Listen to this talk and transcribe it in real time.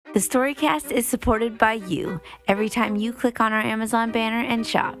The Storycast is supported by you every time you click on our Amazon banner and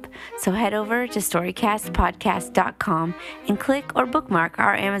shop. So head over to storycastpodcast.com and click or bookmark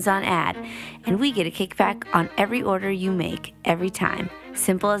our Amazon ad, and we get a kickback on every order you make every time.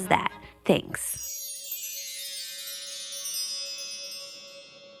 Simple as that. Thanks.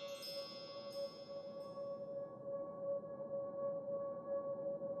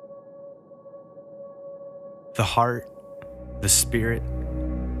 The heart, the spirit,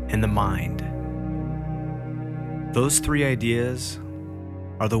 and the mind. Those three ideas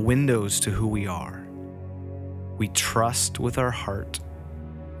are the windows to who we are. We trust with our heart,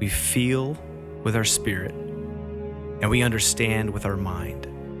 we feel with our spirit, and we understand with our mind.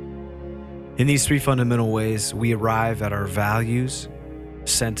 In these three fundamental ways, we arrive at our values,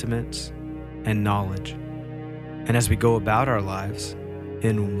 sentiments, and knowledge. And as we go about our lives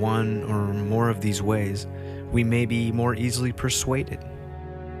in one or more of these ways, we may be more easily persuaded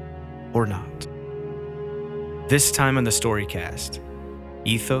or not. This time on the Storycast,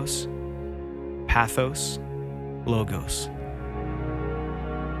 ethos, pathos, logos.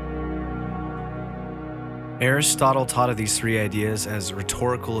 Aristotle taught of these three ideas as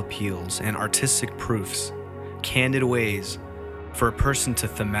rhetorical appeals and artistic proofs, candid ways for a person to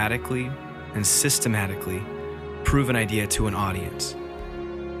thematically and systematically prove an idea to an audience.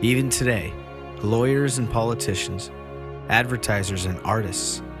 Even today, lawyers and politicians, advertisers and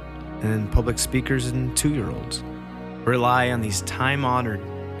artists, and public speakers and 2-year-olds rely on these time-honored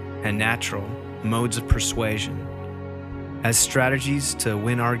and natural modes of persuasion as strategies to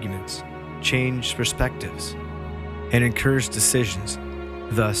win arguments, change perspectives, and encourage decisions,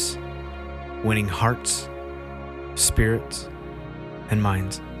 thus winning hearts, spirits, and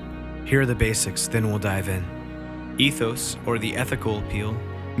minds. Here are the basics, then we'll dive in. Ethos, or the ethical appeal,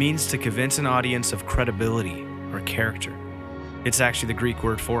 means to convince an audience of credibility or character. It's actually the Greek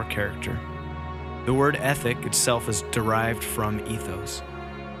word for character. The word ethic itself is derived from ethos.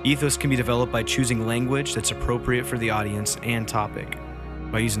 Ethos can be developed by choosing language that's appropriate for the audience and topic,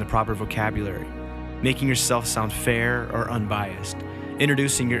 by using the proper vocabulary, making yourself sound fair or unbiased,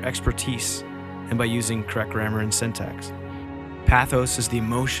 introducing your expertise, and by using correct grammar and syntax. Pathos is the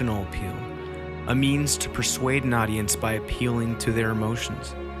emotional appeal, a means to persuade an audience by appealing to their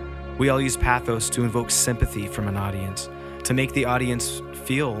emotions. We all use pathos to invoke sympathy from an audience, to make the audience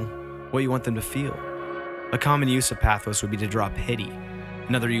feel what you want them to feel. A common use of pathos would be to draw pity.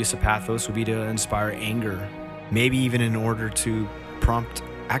 Another use of pathos would be to inspire anger, maybe even in order to prompt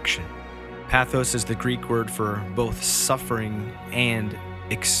action. Pathos is the Greek word for both suffering and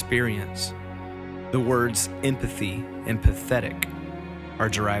experience. The words empathy and pathetic are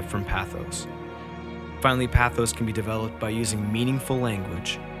derived from pathos. Finally, pathos can be developed by using meaningful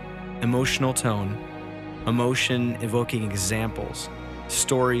language, emotional tone, emotion evoking examples,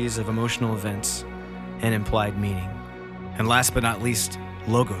 stories of emotional events, and implied meaning. And last but not least,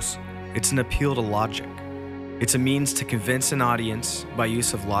 logos. It's an appeal to logic. It's a means to convince an audience by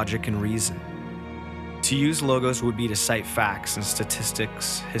use of logic and reason. To use logos would be to cite facts and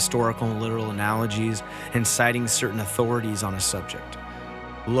statistics, historical and literal analogies, and citing certain authorities on a subject.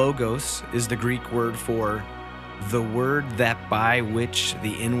 Logos is the Greek word for the word that by which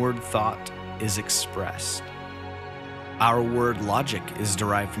the inward thought is expressed. Our word logic is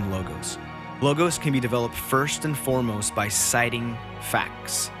derived from logos. Logos can be developed first and foremost by citing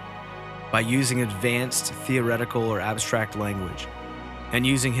facts, by using advanced theoretical or abstract language, and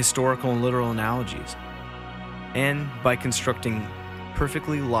using historical and literal analogies, and by constructing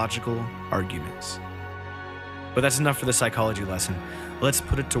perfectly logical arguments. But that's enough for the psychology lesson. Let's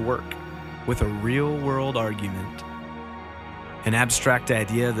put it to work with a real-world argument. An abstract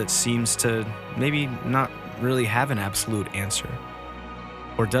idea that seems to maybe not really have an absolute answer.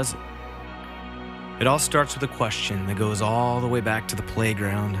 Or does it? It all starts with a question that goes all the way back to the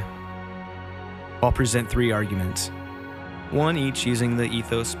playground. I'll present 3 arguments, one each using the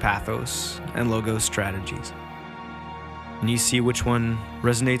ethos, pathos, and logos strategies. And you see which one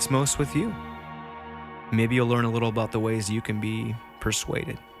resonates most with you. Maybe you'll learn a little about the ways you can be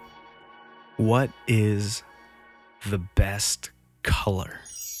persuaded. What is the best color?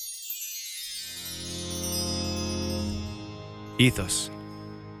 Ethos.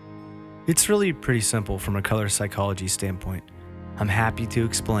 It's really pretty simple from a color psychology standpoint. I'm happy to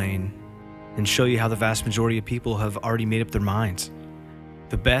explain and show you how the vast majority of people have already made up their minds.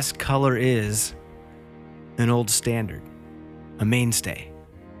 The best color is an old standard, a mainstay.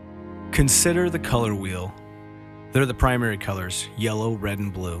 Consider the color wheel. There are the primary colors, yellow, red,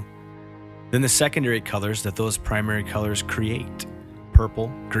 and blue. Then the secondary colors that those primary colors create, purple,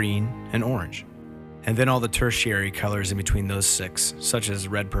 green, and orange. and then all the tertiary colors in between those 6, such as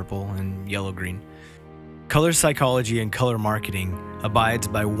red, purple, and yellow-green. Color psychology and color marketing abides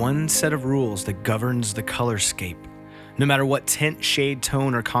by one set of rules that governs the colorscape. No matter what tint, shade,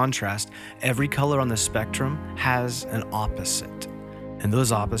 tone, or contrast, every color on the spectrum has an opposite, and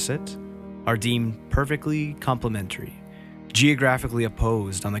those opposites are deemed perfectly complementary, geographically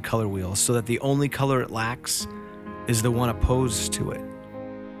opposed on the color wheel, so that the only color it lacks is the one opposed to it.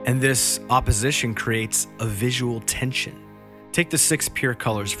 And this opposition creates a visual tension. Take the 6 pure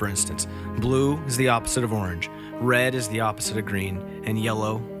colors, for instance. Blue is the opposite of orange, red is the opposite of green, and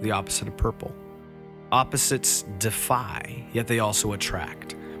yellow the opposite of purple. Opposites defy, yet they also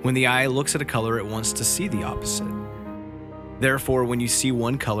attract. When the eye looks at a color, it wants to see the opposite. Therefore, when you see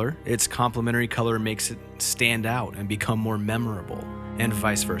one color, its complementary color makes it stand out and become more memorable, and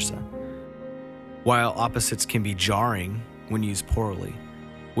vice versa. While opposites can be jarring when used poorly,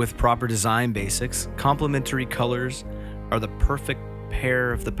 with proper design basics, complementary colors are the perfect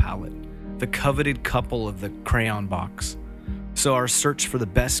pair of the palette, the coveted couple of the crayon box. So our search for the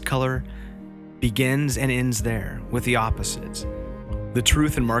best color begins and ends there, with the opposites. The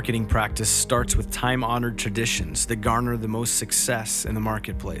truth in marketing practice starts with time-honored traditions that garner the most success in the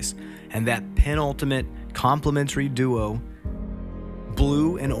marketplace, and that penultimate complementary duo,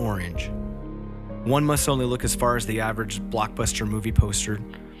 blue and orange. One must only look as far as the average blockbuster movie poster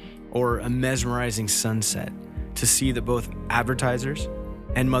or a mesmerizing sunset to see that both advertisers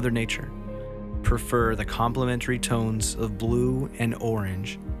and Mother Nature prefer the complementary tones of blue and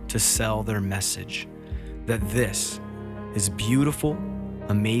orange to sell their message, that this is beautiful,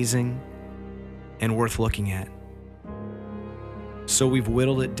 amazing, and worth looking at. So we've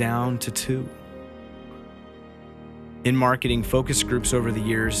whittled it down to 2. In marketing, focus groups over the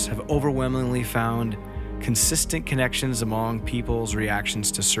years have overwhelmingly found consistent connections among people's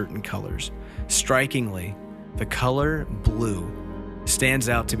reactions to certain colors. Strikingly, the color blue stands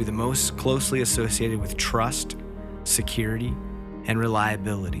out to be the most closely associated with trust, security, and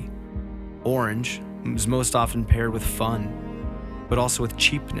reliability. Orange is most often paired with fun, but also with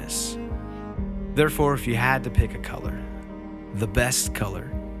cheapness. Therefore, if you had to pick a color, the best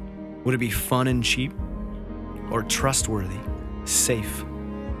color, would it be fun and cheap, or trustworthy, safe,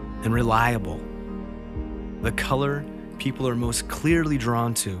 and reliable? The color people are most clearly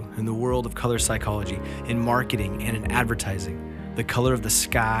drawn to in the world of color psychology, in marketing, and in advertising, the color of the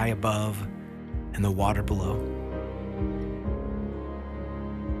sky above and the water below.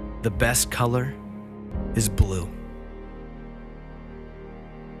 The best color is blue.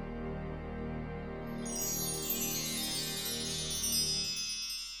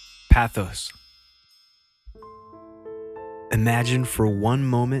 Pathos. Imagine for one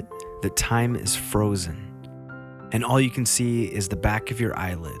moment that time is frozen, and all you can see is the back of your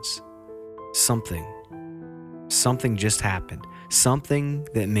eyelids. Something just happened. Something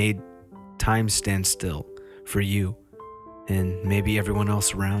that made time stand still for you and maybe everyone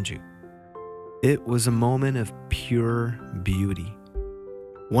else around you. It was a moment of pure beauty.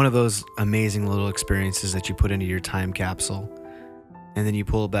 One of those amazing little experiences that you put into your time capsule, and then you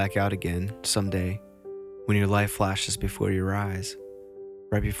pull it back out again someday when your life flashes before your eyes,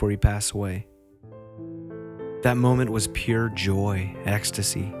 right before you pass away. That moment was pure joy,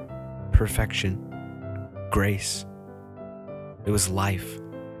 ecstasy, perfection, grace. It was life.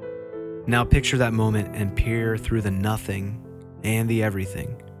 Now picture that moment and peer through the nothing and the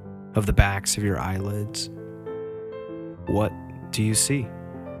everything of the backs of your eyelids. What do you see?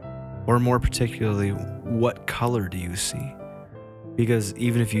 Or more particularly, what color do you see? Because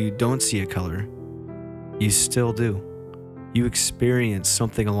even if you don't see a color, you still do. You experience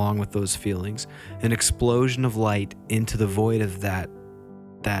something along with those feelings, an explosion of light into the void of that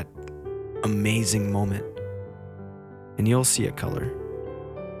amazing moment. And you'll see a color.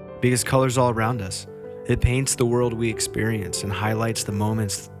 Because color's all around us. It paints the world we experience and highlights the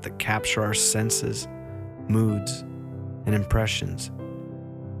moments that capture our senses, moods, and impressions.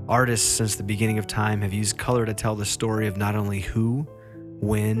 Artists since the beginning of time have used color to tell the story of not only who,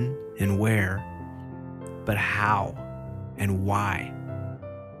 when, and where, but how and why.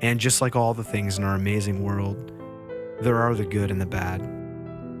 And just like all the things in our amazing world, there are the good and the bad.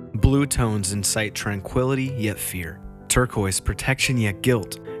 Blue tones incite tranquility yet fear. Turquoise, protection yet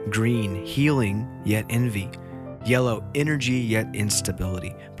guilt. Green, healing yet envy. Yellow, energy yet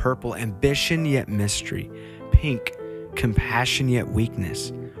instability. Purple, ambition yet mystery. Pink, compassion yet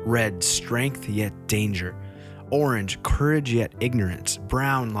weakness. Red, strength yet danger. Orange, courage yet ignorance.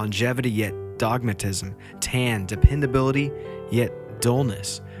 Brown, longevity yet dogmatism. Tan, dependability yet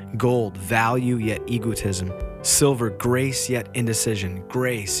dullness. Gold, value yet egotism. Silver, grace yet indecision.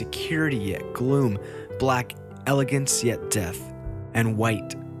 Gray, security yet gloom. Black, elegance yet death. And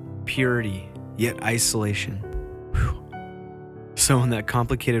white, purity yet isolation. Whew. So in that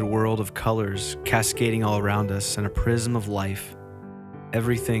complicated world of colors cascading all around us in a prism of life,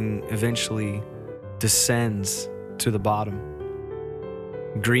 everything eventually descends to the bottom.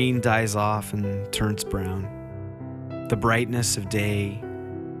 Green dies off and turns brown. The brightness of day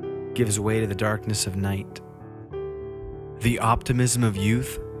gives way to the darkness of night. The optimism of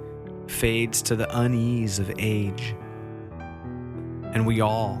youth fades to the unease of age. And we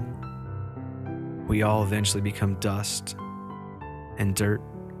all eventually become dust and dirt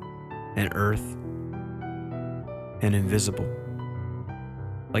and earth and invisible.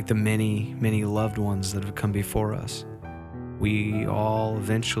 Like the many, many loved ones that have come before us, we all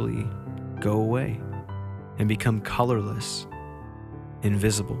eventually go away and become colorless,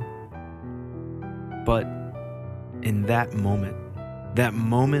 invisible. But in that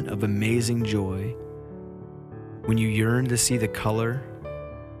moment of amazing joy, when you yearn to see the color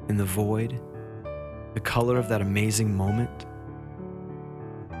in the void, the color of that amazing moment,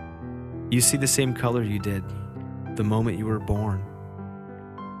 you see the same color you did the moment you were born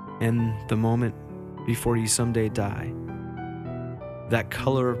and the moment before you someday die. That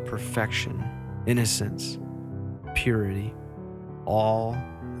color of perfection, innocence, purity, all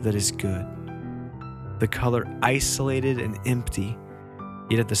that is good. The color isolated and empty,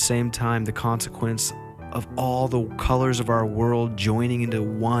 yet at the same time the consequence of all the colors of our world joining into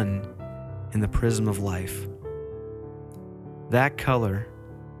one in the prism of life. That color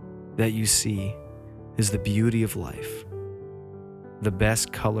that you see is the beauty of life. The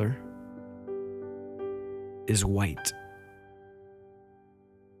best color is white.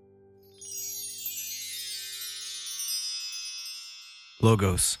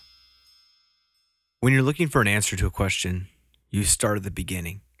 Logos. When you're looking for an answer to a question, you start at the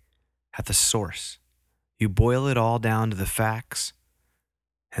beginning, at the source. You boil it all down to the facts,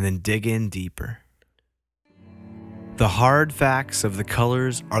 and then dig in deeper. The hard facts of the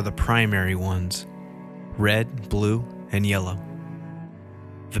colors are the primary ones: red, blue, and yellow.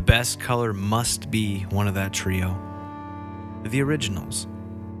 The best color must be one of that trio, the originals.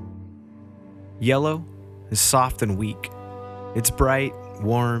 Yellow is soft and weak. It's bright,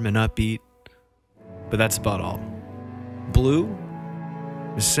 warm, and upbeat, but that's about all. Blue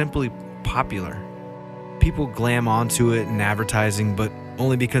is simply popular. People glam onto it in advertising, but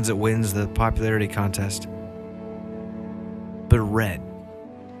only because it wins the popularity contest. But red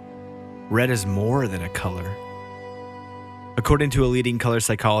is more than a color. According to a leading color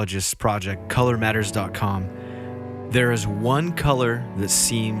psychologist project, colormatters.com, there is one color that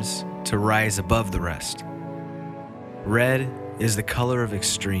seems to rise above the rest. Red is the color of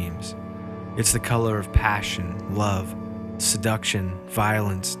extremes. It's the color of passion, love, seduction,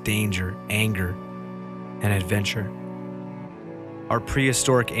 violence, danger, anger, and adventure. Our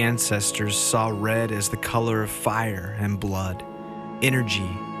prehistoric ancestors saw red as the color of fire and blood, energy,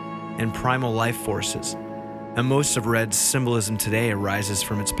 and primal life forces. And most of red's symbolism today arises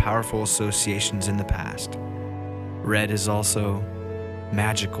from its powerful associations in the past. Red is also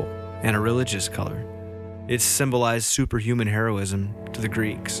magical and a religious color. It symbolized superhuman heroism to the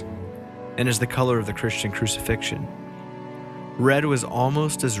Greeks and is the color of the Christian crucifixion. Red was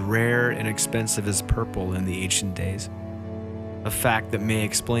almost as rare and expensive as purple in the ancient days, a fact that may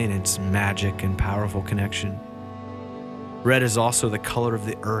explain its magic and powerful connection. Red is also the color of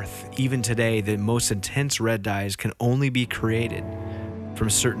the earth. Even today, the most intense red dyes can only be created from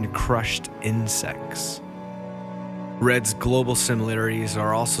certain crushed insects. Red's global similarities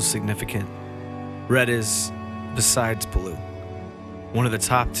are also significant. Red is, besides blue, one of the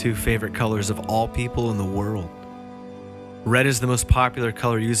top 2 favorite colors of all people in the world. Red is the most popular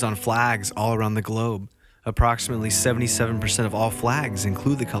color used on flags all around the globe. Approximately 77% of all flags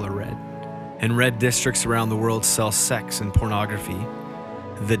include the color red. And red districts around the world sell sex and pornography,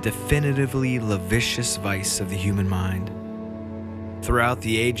 the definitively lascivious vice of the human mind. Throughout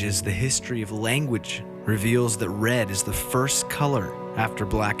the ages, the history of language reveals that red is the first color after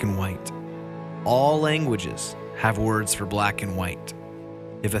black and white. All languages have words for black and white.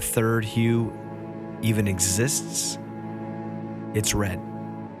 If a third hue even exists, it's red.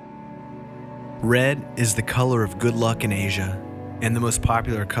 Red is the color of good luck in Asia and the most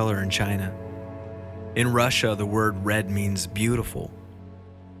popular color in China. In Russia, the word red means beautiful.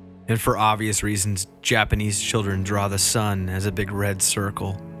 And for obvious reasons, Japanese children draw the sun as a big red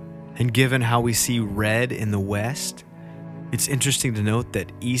circle. And given how we see red in the West, it's interesting to note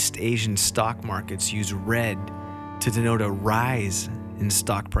that East Asian stock markets use red to denote a rise in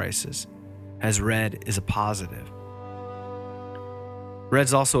stock prices, as red is a positive.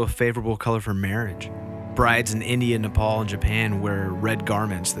 Red's also a favorable color for marriage. Brides in India, Nepal, and Japan wear red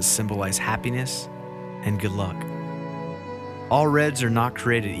garments that symbolize happiness and good luck. All reds are not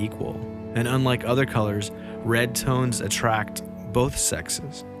created equal, and unlike other colors, red tones attract both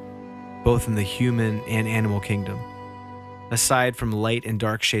sexes, both in the human and animal kingdom. Aside from light and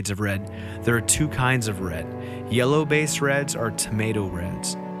dark shades of red, there are two kinds of red. Yellow-based reds are tomato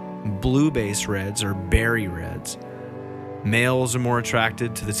reds. Blue-based reds are berry reds. Males are more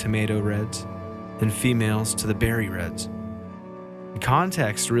attracted to the tomato reds, and females to the berry reds.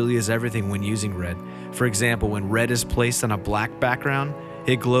 Context really is everything when using red. For example, when red is placed on a black background,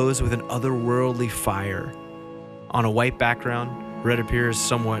 it glows with an otherworldly fire. On a white background, red appears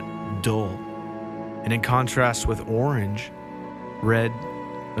somewhat dull. And in contrast with orange, red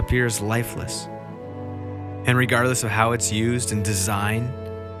appears lifeless. And regardless of how it's used and designed,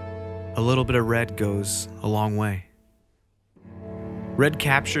 a little bit of red goes a long way. Red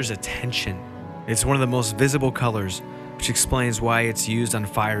captures attention. It's one of the most visible colors, which explains why it's used on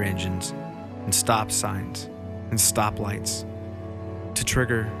fire engines and stop signs and stoplights to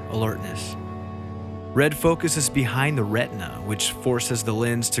trigger alertness. Red focuses behind the retina, which forces the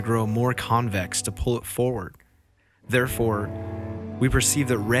lens to grow more convex to pull it forward. Therefore, we perceive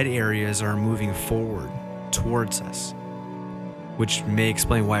that red areas are moving forward towards us, which may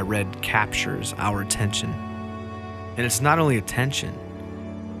explain why red captures our attention. And it's not only attention.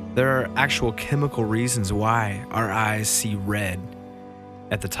 There are actual chemical reasons why our eyes see red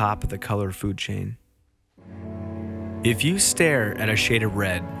at the top of the color food chain. If you stare at a shade of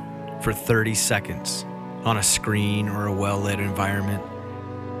red for 30 seconds on a screen or a well-lit environment,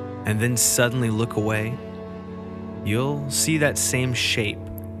 and then suddenly look away, you'll see that same shape,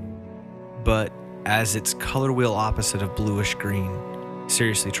 but as its color wheel opposite of bluish green.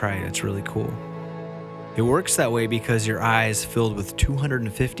 Seriously, try it, it's really cool. It works that way because your eye is filled with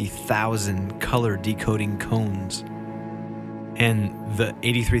 250,000 color decoding cones. And the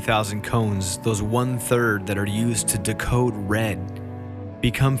 83,000 cones, those 1/3 that are used to decode red,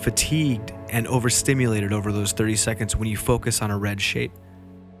 become fatigued and overstimulated over those 30 seconds when you focus on a red shape.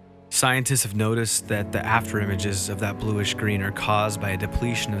 Scientists have noticed that the afterimages of that bluish green are caused by a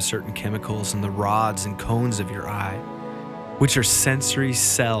depletion of certain chemicals in the rods and cones of your eye, which are sensory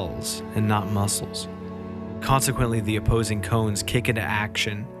cells and not muscles. Consequently, the opposing cones kick into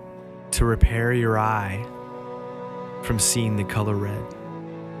action to repair your eye from seeing the color red.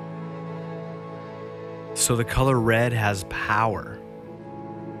 So the color red has power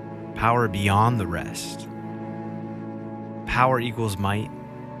beyond the rest. Power equals might,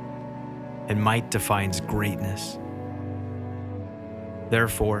 and might defines greatness.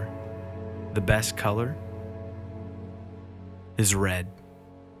 Therefore, the best color is red.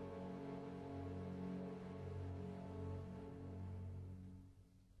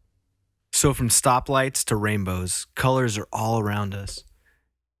 So from stoplights to rainbows, colors are all around us.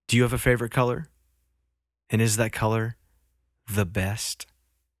 Do you have a favorite color? And is that color the best?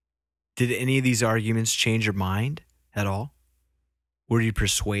 Did any of these arguments change your mind at all? Were you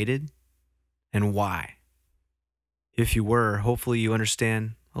persuaded? And why? If you were, hopefully you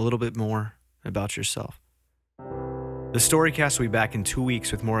understand a little bit more about yourself. The Storycast will be back in 2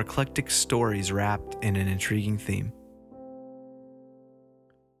 weeks with more eclectic stories wrapped in an intriguing theme.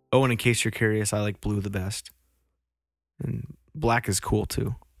 Oh, and in case you're curious, I like blue the best. And black is cool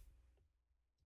too.